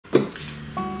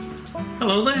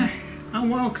Hello there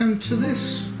and welcome to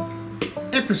this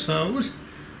episode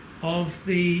of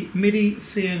the MIDI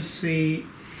CNC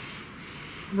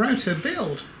router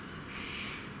build.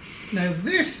 Now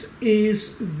this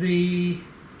is the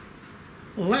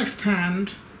left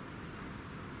hand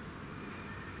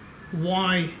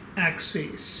Y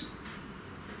axis,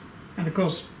 and of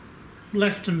course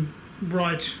left and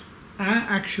right are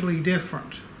actually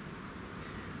different,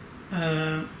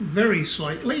 very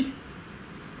slightly.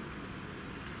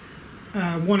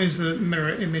 One is the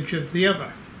mirror image of the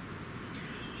other,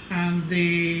 and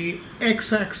the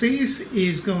x-axis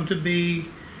is going to be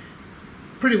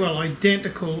pretty well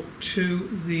identical to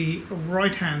the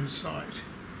right hand side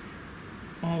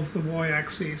of the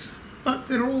y-axis, but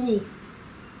they're all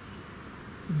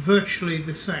virtually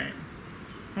the same.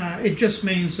 It just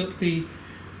means that the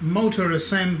motor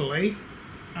assembly,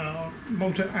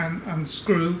 motor and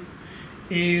screw,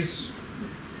 is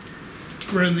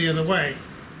run the other way.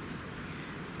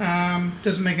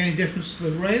 Doesn't make any difference to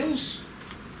the rails.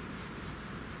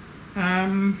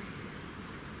 Now,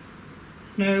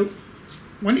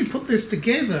 when you put this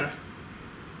together,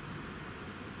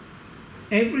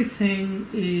 everything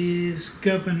is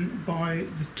governed by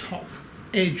the top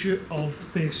edge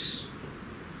of this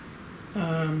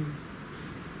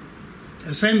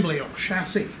assembly or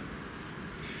chassis.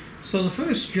 So the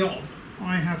first job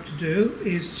I have to do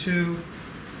is to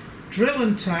drill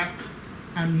and tap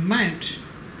and mount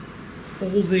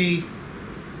all the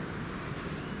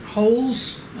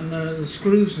holes and the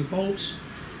screws and bolts,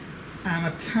 and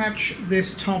attach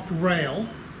this top rail,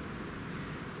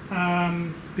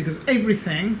 because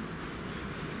everything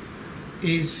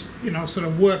is, sort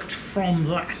of worked from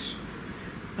that,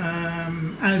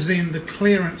 as in the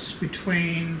clearance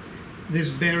between this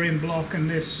bearing block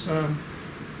and this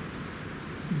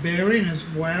bearing as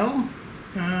well.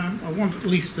 I want at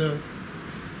least a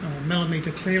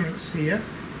millimeter clearance here.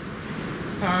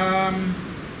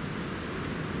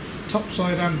 Top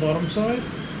side and bottom side,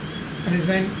 and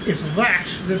it's that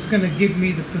that's going to give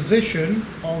me the position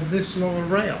of this lower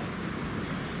rail,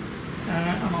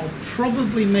 and I'll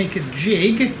probably make a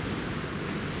jig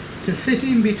to fit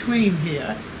in between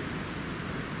here,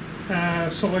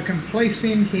 so I can place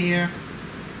in here,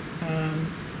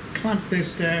 clamp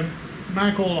this down,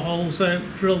 mark all the holes out,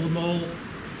 drill them all,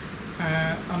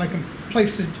 and I can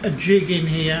place a jig in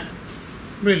here.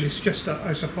 Really, it's just,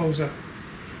 I suppose, a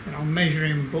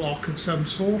measuring block of some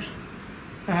sort,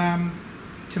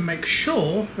 to make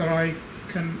sure that I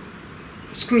can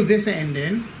screw this end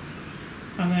in,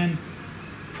 and then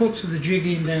put the jig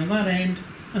in down that end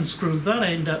and screw that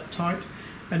end up tight,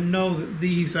 and know that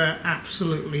these are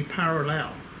absolutely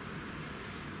parallel.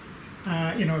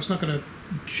 It's not going to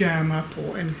jam up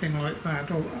or anything like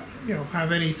that, or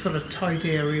have any sort of tight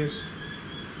areas.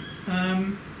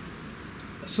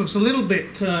 So it's a little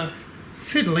bit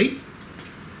fiddly,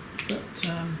 but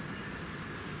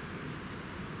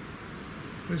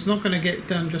it's not going to get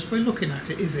done just by looking at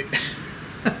it, is it?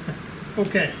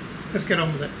 Okay, let's get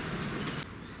on with it.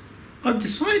 I've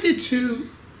decided to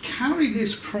carry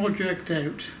this project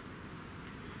out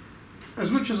as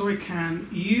much as I can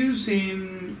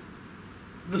using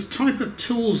this type of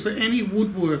tools that any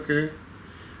woodworker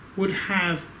would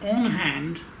have on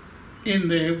hand in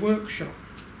their workshop.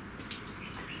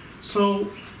 So,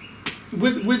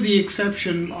 with the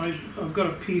exception, I've got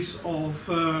a piece of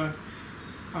 1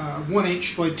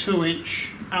 inch by 2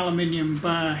 inch aluminium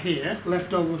bar here,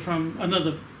 left over from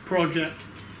another project.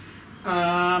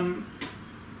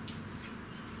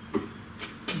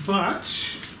 But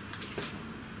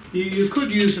you could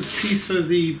use a piece of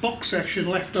the box section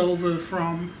left over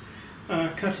from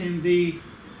cutting the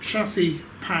chassis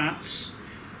parts,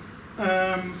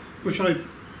 which I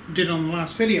did on the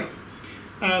last video.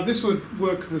 This would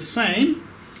work the same.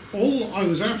 All I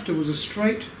was after was a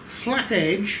straight flat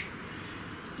edge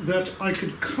that I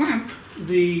could clamp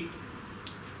the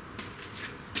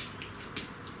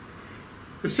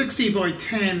 60 by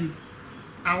 10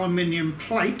 aluminium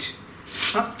plate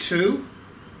up to.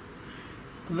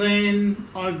 Then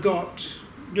I've got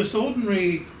just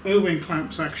ordinary Irwin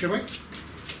clamps, actually,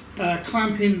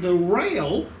 clamping the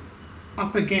rail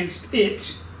up against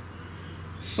it,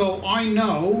 so I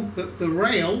know that the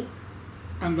rail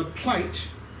and the plate,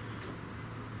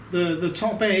 the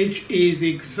top edge, is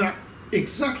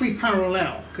exactly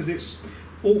parallel, because it's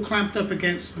all clamped up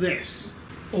against this.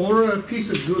 Or a piece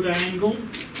of good angle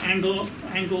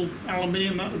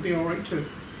aluminium, that would be alright too.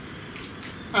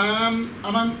 And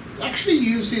I'm actually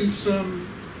using some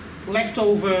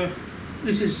leftover,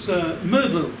 this is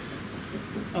Myrtle,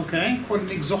 okay, quite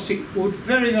an exotic wood,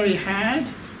 very, very hard,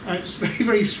 it's very,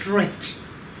 very straight.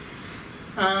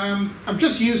 I'm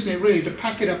just using it really to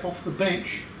pack it up off the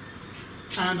bench,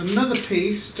 and another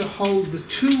piece to hold the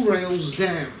two rails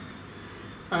down.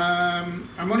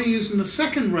 I'm only using the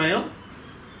second rail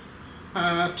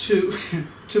to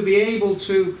be able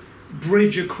to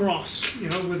bridge across, you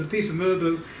know, with a piece of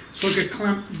Myrtle, so I could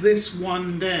clamp this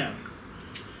one down.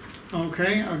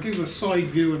 Okay, I'll give you a side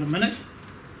view in a minute.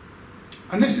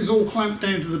 And this is all clamped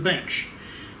down to the bench,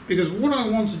 because what I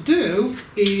want to do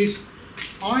is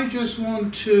I just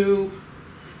want to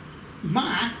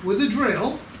mark with a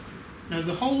drill. Now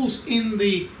the holes in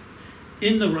the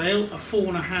rail are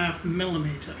 4.5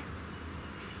 millimeter.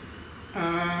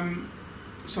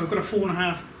 So I've got a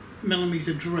 4.5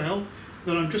 millimeter drill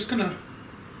that I'm just going to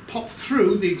pop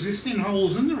through the existing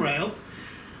holes in the rail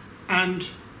and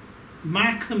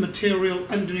mark the material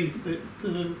underneath the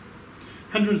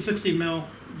 160 mm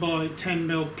by 10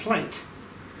 mm plate.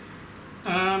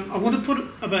 I want to put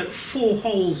about 4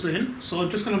 holes in, so I'm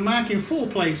just going to mark in 4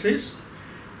 places,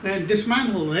 then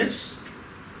dismantle this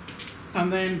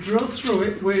and then drill through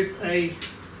it with a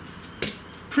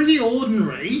pretty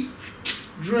ordinary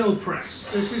drill press.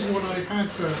 This is what I've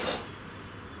had for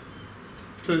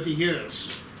 30 years.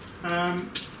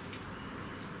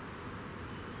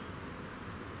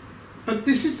 But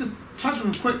this is the type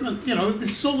of equipment, you know,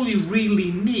 this is all you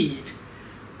really need.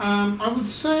 I would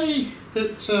say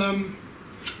that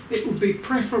it would be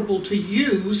preferable to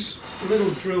use a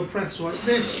little drill press like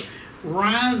this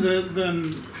rather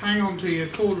than hang on to your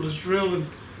cordless drill and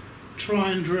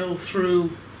try and drill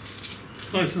through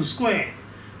nice and square.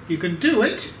 You can do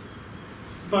it,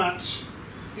 but,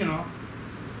 you know,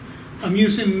 I'm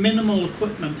using minimal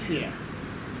equipment here.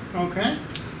 Okay?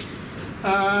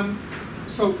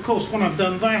 So of course when I've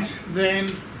done that, then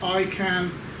I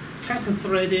can tap a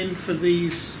thread in for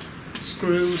these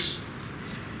screws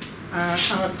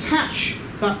and attach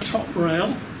that top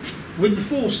rail with the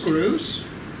 4 screws.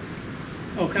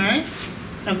 Okay?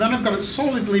 And then I've got it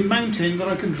solidly mounted that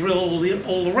I can drill all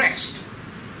the rest.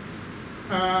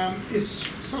 It's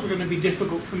sort of going to be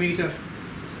difficult for me to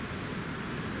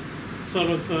sort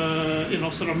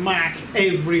of mark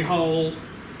every hole.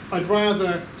 I'd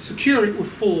rather secure it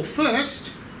with 4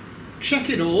 first, check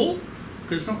it all,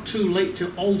 because it's not too late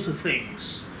to alter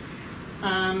things,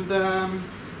 and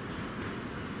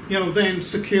you know, then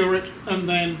secure it and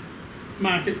then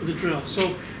mark it with a drill.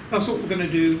 So that's what we're going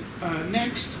to do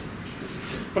next.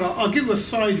 But I'll give a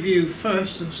side view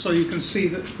first, so you can see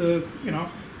that you know,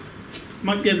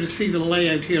 might be able to see the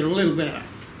layout here a little better.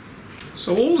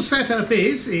 So all the setup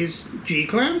is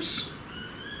G-clamps,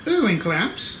 Irwin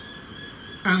clamps,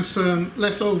 and some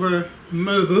leftover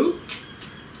Myrtle,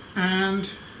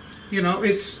 and you know,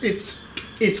 it's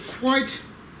quite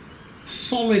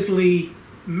solidly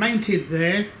mounted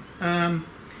there, and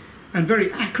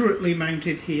very accurately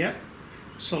mounted here,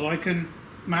 so I can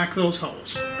mark those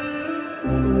holes.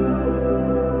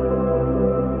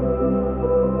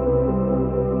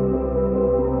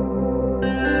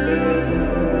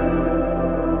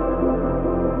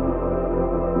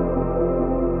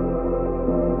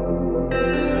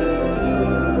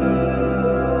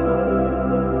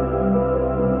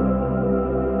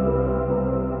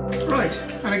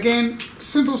 Again,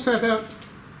 simple setup.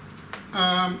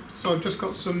 So I've just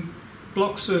got some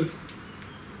blocks of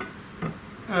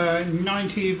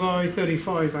 90 by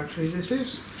 35 actually this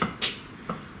is,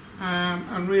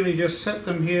 and really just set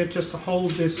them here just to hold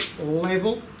this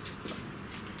level,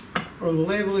 or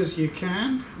level as you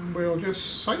can, and we'll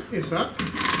just sight this up.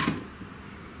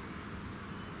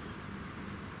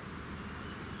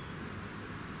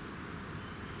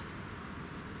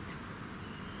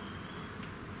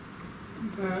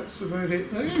 That's about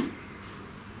it there.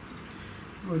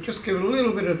 We'll just give it a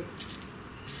little bit of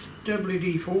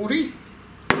WD-40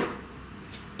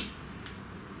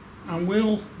 and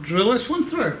we'll drill this one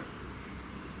through.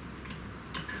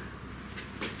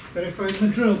 Better find the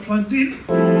drill plugged in.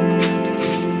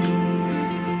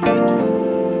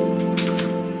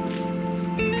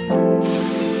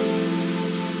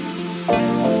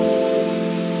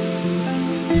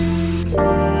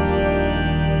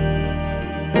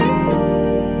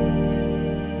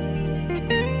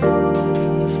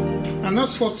 And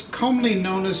that's what's commonly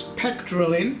known as peck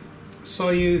drilling. So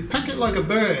you pack it like a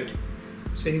bird.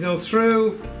 So you go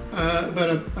through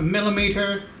about a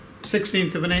millimetre,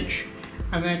 1/16 of an inch,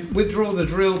 and then withdraw the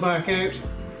drill back out,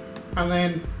 and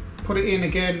then put it in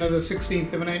again another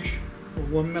 1/16 of an inch, or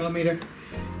 1 millimetre,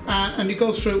 and you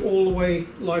go through all the way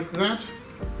like that.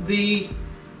 The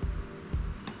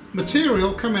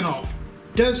material coming off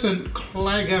doesn't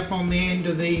clag up on the end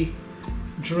of the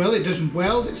drill. It doesn't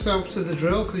weld itself to the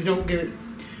drill because you don't give it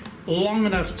long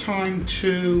enough time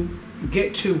to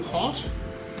get too hot,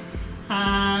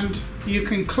 and you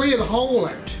can clear the hole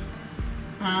out,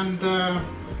 and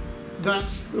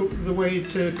that's the way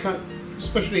to cut,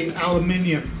 especially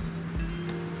aluminium.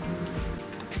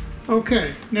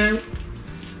 Okay, now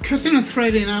cutting a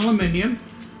thread in aluminium,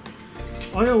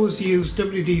 I always use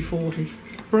WD-40,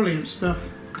 brilliant stuff.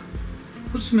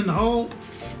 Put some in the hole,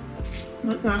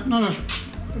 like that, not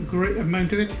a great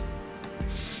amount of it,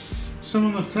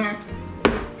 some on the top.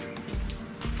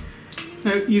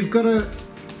 Now you've got to,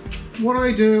 what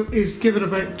I do is give it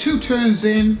about 2 turns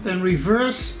in, then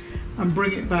reverse and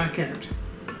bring it back out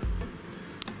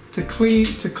to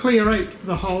clear out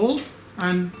the hole,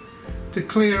 and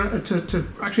to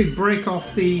actually break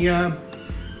off the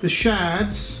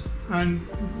shards and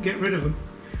get rid of them.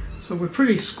 So we're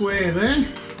pretty square there.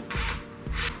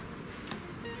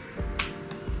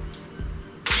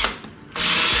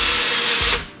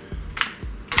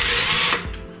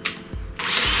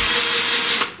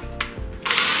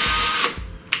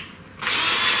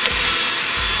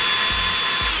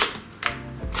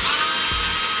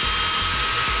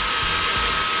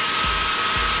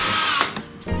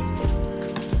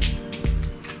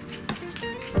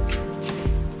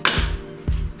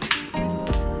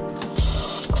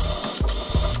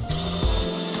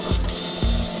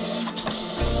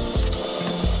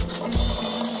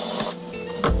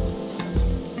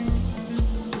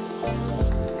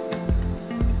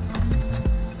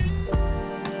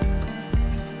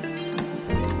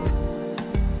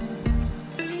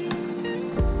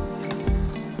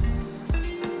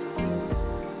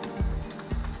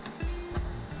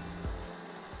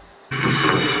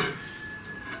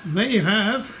 There you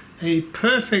have a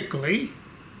perfectly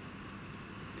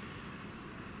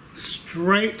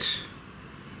straight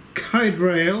guide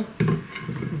rail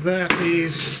that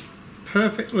is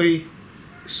perfectly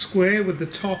square with the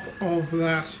top of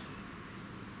that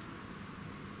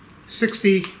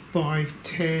 60 by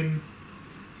 10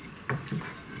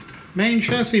 main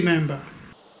chassis member.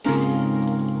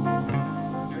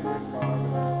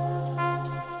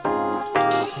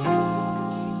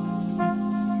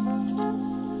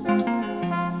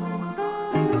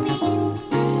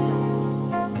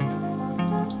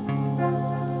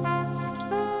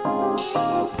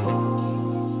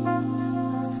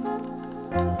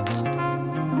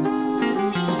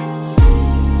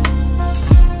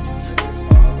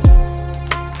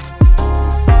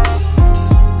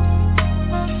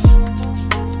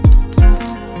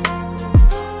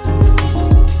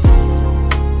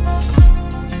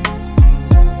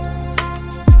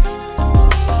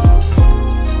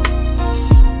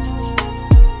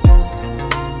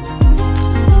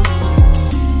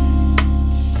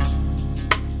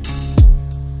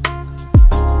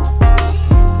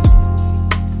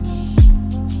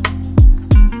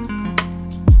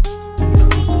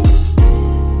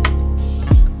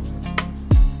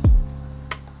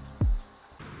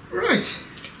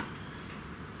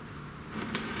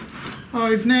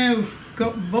 I've now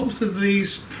got both of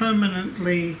these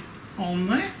permanently on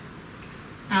there,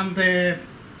 and they're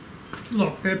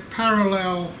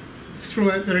parallel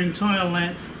throughout their entire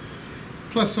length,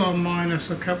 plus or minus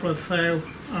a couple of thou,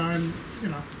 and you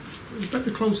know, about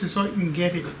the closest I can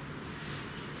get it,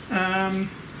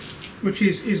 which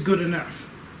is good enough.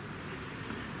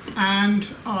 And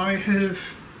I have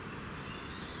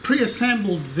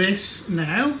pre-assembled this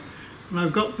now, and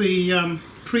I've got the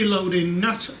preloading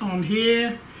nut on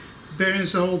here,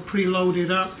 bearings are all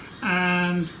preloaded up,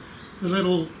 and the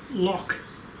little lock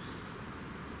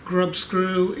grub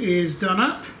screw is done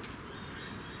up.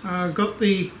 I've got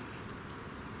the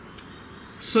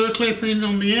circlip in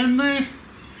on the end there,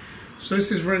 so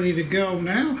this is ready to go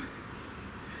now.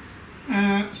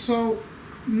 So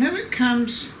now it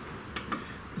comes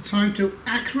the time to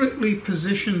accurately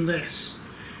position this,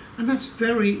 and that's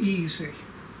very easy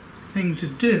thing to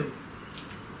do.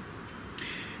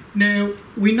 Now,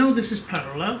 we know this is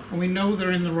parallel, and we know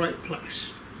they're in the right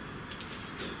place.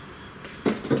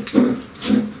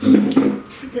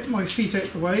 Get my seat out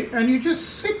of the way, and you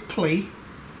just simply,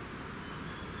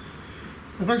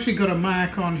 I've actually got a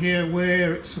mark on here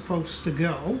where it's supposed to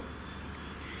go,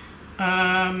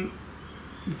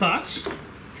 but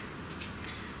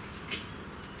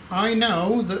I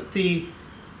know that the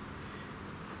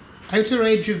outer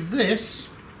edge of this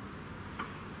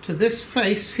to this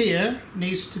face here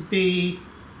needs to be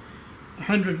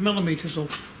 100 millimeters or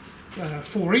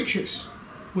 4 inches,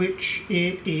 which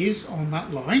it is on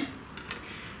that line.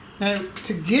 Now,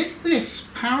 to get this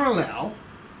parallel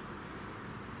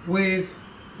with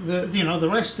the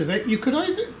rest of it, you could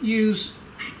either use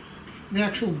the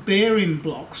actual bearing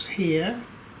blocks here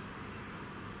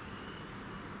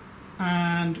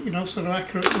and sort of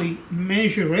accurately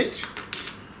measure it,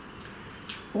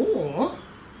 or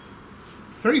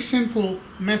very simple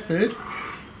method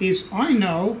is I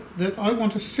know that I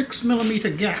want a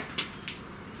 6mm gap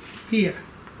here,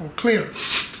 or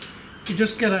clearance. You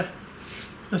just get a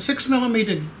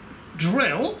 6mm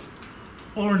drill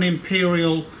or an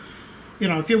imperial,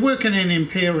 if you're working in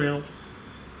imperial,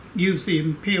 use the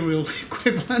imperial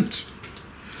equivalent,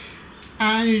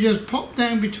 and you just pop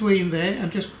down between there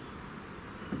and just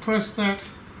press that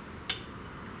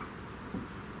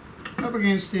up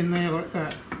against in there like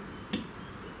that,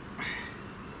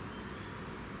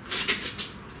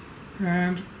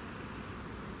 and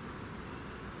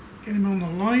get him on the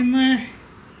line there,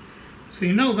 so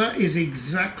that is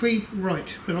exactly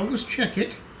right. But always check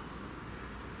it,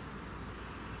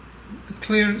 the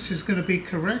clearance is going to be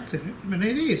correct, and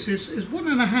it is. It's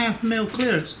 1.5mm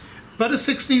clearance, but a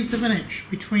 1/16 of an inch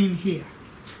between here.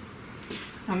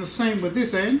 And the same with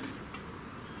this end.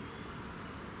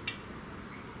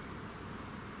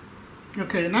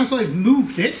 Okay, and as I've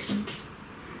moved it,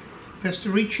 best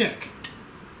to recheck.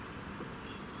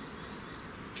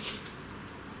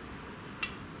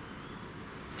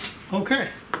 Okay,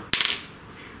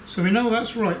 so we know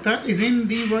that's right. That is in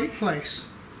the right place.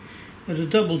 And to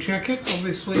double check it,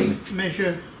 obviously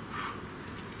measure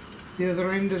the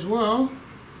other end as well.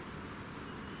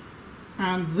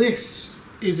 And this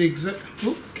is exact.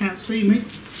 Oh, can't see me.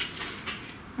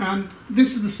 And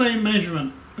this is the same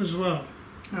measurement as well.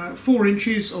 4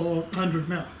 inches or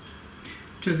 100mm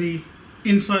to the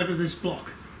inside of this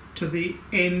block, to the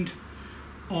end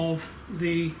of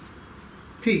the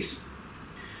piece.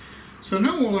 So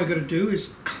now all I got to do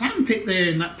is clamp it there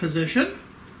in that position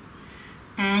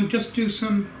and just do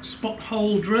some spot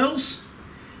hole drills,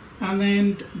 and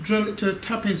then drill it to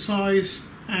tap-in size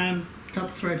and tap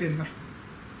thread in there.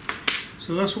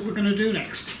 So that's what we're going to do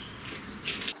next.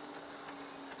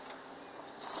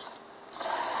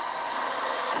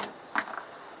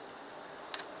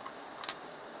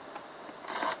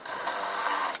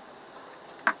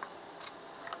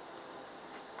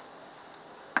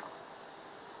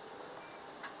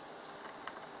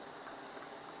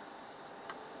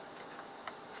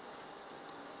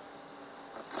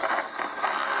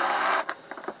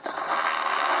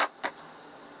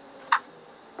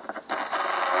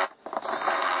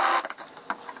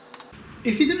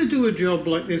 If you're going to do a job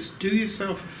like this, do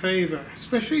yourself a favour,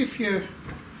 especially if you're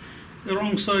the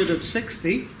wrong side of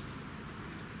 60.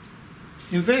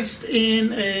 Invest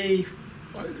in a,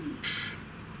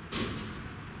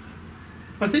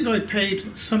 I think I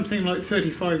paid something like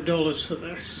 $35 for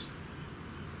this,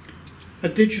 a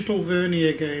digital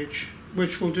vernier gauge,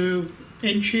 which will do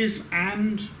inches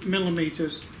and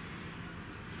millimetres.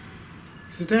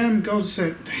 It's a damn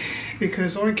godsend,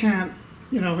 because I can't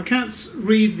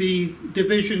read the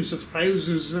divisions of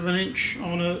thousandths of an inch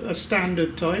on a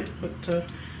standard type, but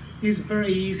these are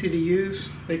very easy to use.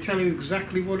 They tell you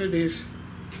exactly what it is.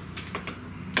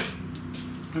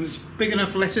 And it's big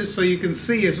enough letters so you can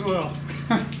see as well.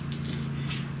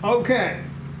 Okay,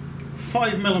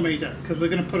 5mm, because we're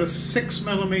going to put a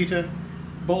 6mm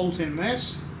bolt in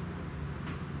this,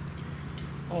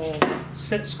 or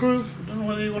set screw, I don't know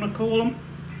what you want to call them,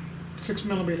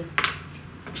 6mm.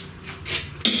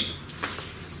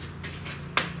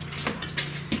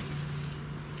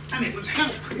 And it would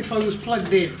help if I was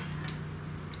plugged in.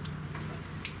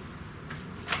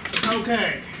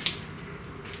 Okay.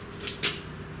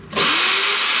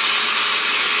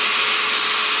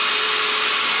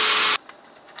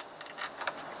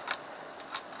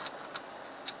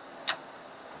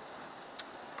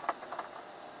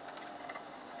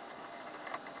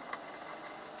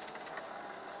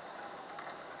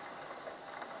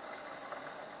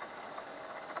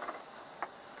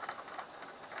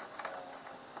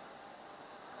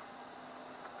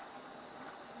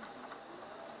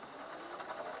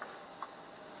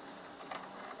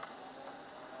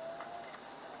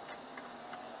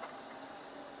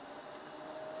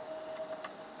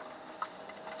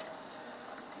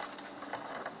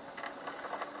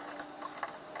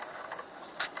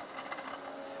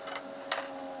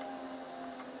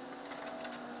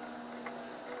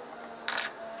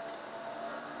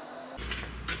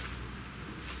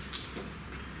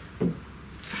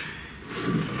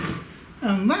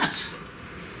 And that,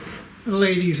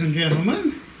 ladies and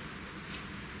gentlemen,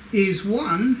 is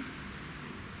one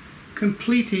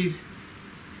completed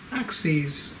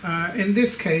axis. In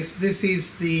this case, this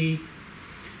is the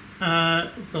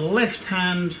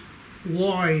left-hand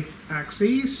Y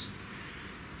axis.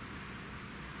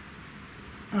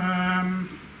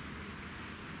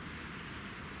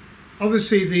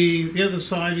 obviously the other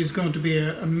side is going to be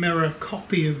a mirror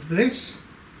copy of this,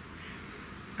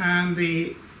 and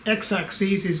the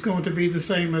x-axis is going to be the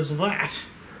same as that.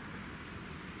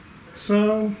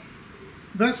 So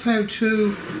that's how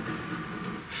to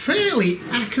fairly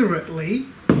accurately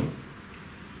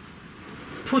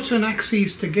put an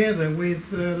axis together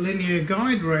with linear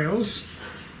guide rails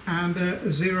and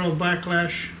a zero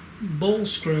backlash ball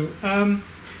screw.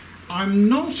 I'm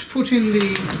not putting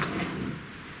the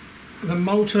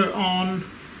motor on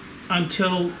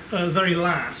until very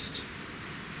last,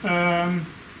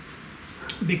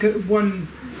 because one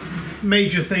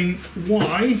major thing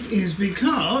why is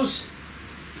because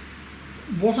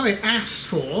what I asked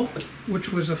for,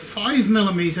 which was a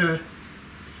 5mm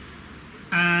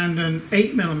and an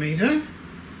 8mm,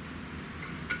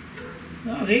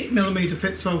 well, the 8mm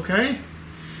fits okay,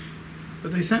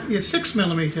 but they sent me a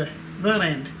 6mm that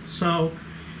end, so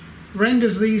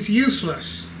renders these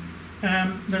useless.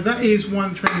 Now that is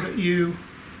one thing that you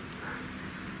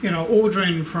know,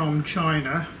 ordering from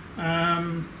China,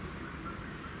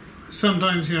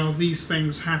 sometimes, you know, these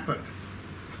things happen,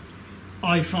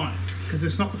 I find, because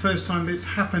it's not the first time it's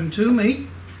happened to me.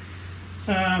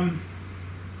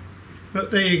 But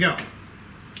there you go.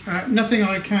 Nothing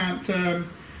I can't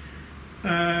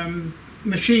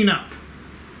machine up.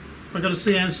 I got a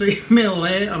CNC mill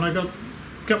there, and I got a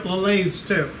couple of lathes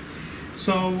too.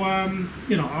 So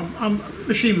you know, I'm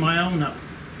machine my own up.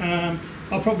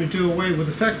 I'll probably do away with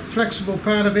the flexible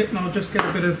part of it, and I'll just get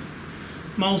a bit of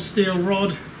mild steel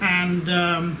rod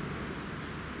and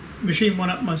machine one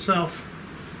up myself.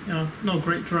 You know, no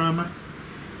great drama.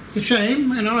 It's a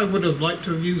shame, and I would have liked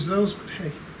to have used those, but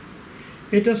hey,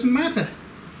 it doesn't matter.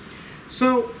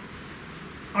 So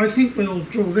I think we'll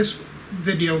draw this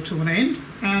video to an end,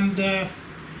 and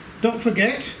don't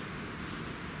forget,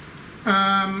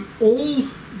 all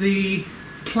the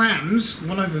plans,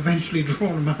 when I've eventually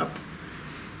drawn them up,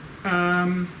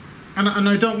 and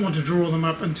I don't want to draw them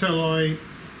up until I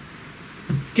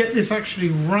get this actually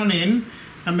running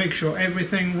and make sure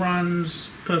everything runs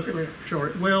perfectly. I'm sure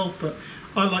it will, but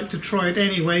I like to try it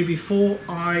anyway before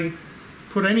I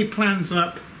put any plans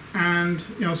up, and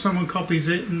you know, someone copies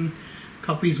it and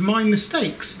copies my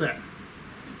mistakes then.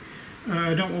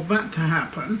 I don't want that to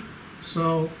happen,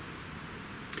 so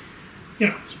you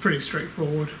know, it's pretty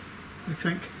straightforward, I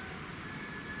think.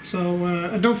 So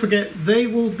and don't forget, they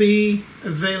will be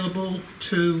available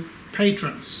to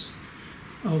patrons,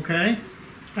 okay?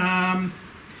 And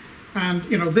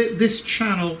you know, this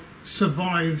channel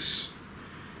survives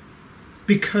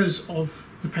because of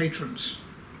the patrons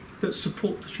that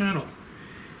support the channel,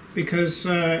 because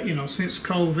you know, since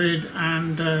COVID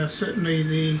and certainly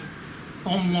the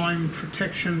online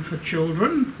protection for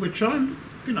children, which I'm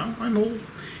all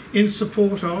in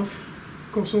support of.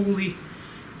 Of course, all the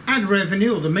ad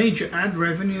revenue, or the major ad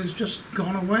revenue, has just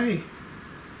gone away,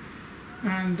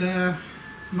 and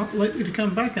not likely to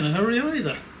come back in a hurry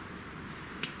either.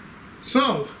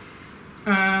 So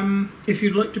if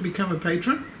you'd like to become a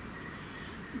patron,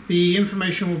 the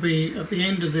information will be at the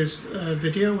end of this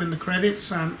video in the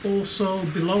credits, and also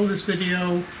below this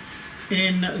video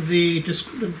in the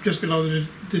just below the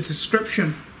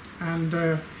description, and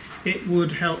it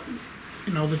would help,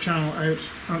 you know, the channel out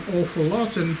an awful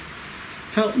lot and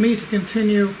help me to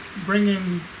continue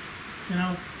bringing, you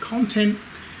know, content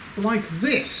like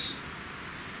this.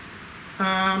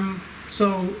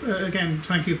 So again,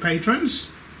 thank you patrons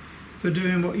for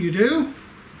doing what you do,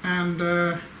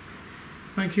 and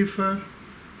thank you for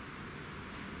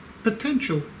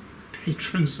potential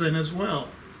patrons then as well.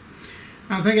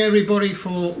 And thank everybody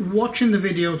for watching the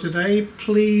video today.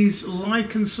 Please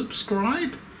like and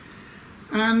subscribe.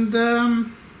 And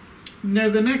now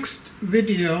the next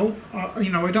video, you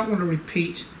know, I don't want to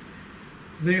repeat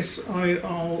this.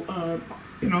 I'll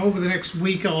you know, over the next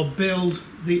week I'll build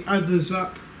the others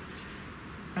up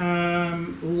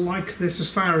like this,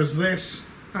 as far as this.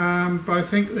 But I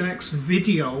think the next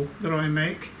video that I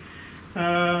make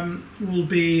will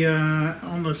be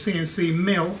on the CNC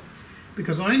mill,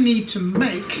 because I need to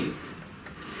make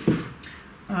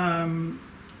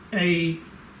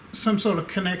some sort of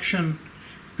connection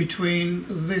between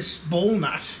this ball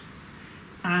nut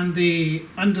and the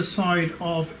underside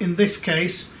of, in this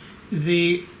case,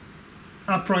 the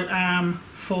upright arm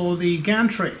for the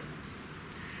gantry,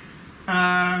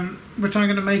 which I'm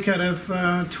going to make out of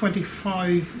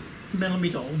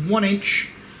 25mm or 1"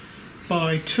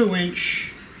 by 2"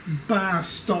 bar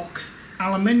stock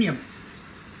aluminium.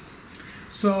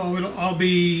 So I'll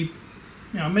be,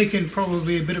 you know, making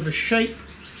probably a bit of a shape,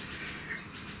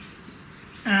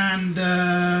 and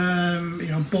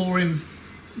you know, boring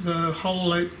the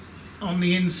hole out on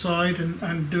the inside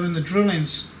and doing the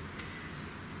drillings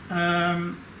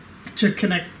to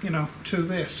connect, you know, to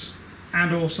this,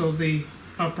 and also the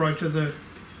upright of the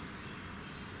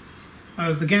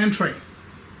gantry.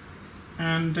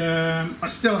 And I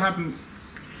still haven't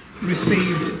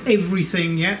received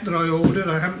everything yet that I ordered.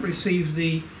 I haven't received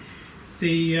the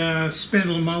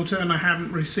spindle motor, and I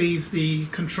haven't received the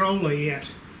controller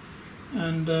yet.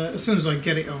 And as soon as I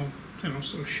get it, I'll, you know,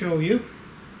 sort of show you.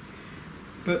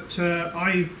 But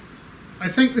I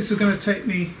think this is going to take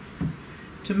me,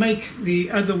 to make the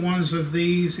other ones of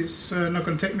these, it's not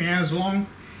going to take me as long.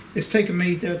 It's taken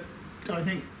me, I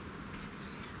think,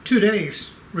 2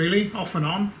 days, really, off and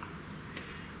on,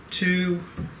 to,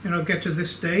 you know, get to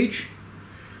this stage.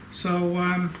 So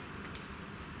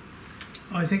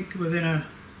I think within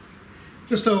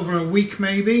just over a week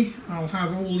maybe, I'll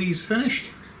have all these finished,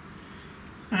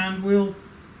 and we'll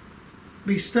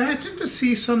be starting to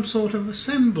see some sort of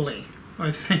assembly,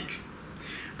 I think.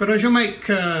 But I shall make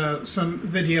some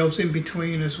videos in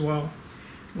between as well.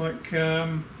 Like, you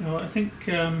know, I think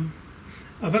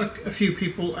I've had a few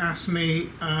people ask me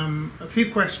a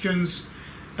few questions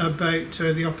about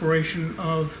the operation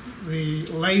of the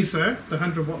laser, the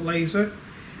 100-watt laser,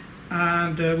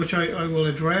 and which I will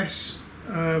address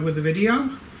with the video.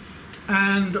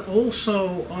 And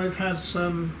also I've had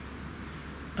some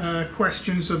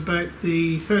questions about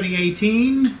the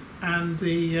 3018, and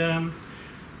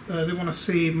they want to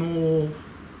see more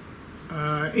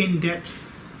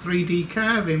in-depth 3D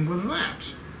carving with that.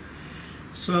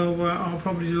 So I'll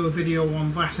probably do a video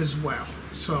on that as well.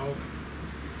 So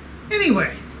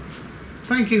anyway,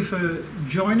 thank you for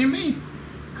joining me,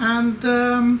 and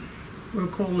we'll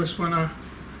call this one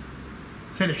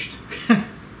finished.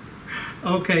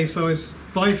 Okay, so it's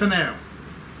bye for now.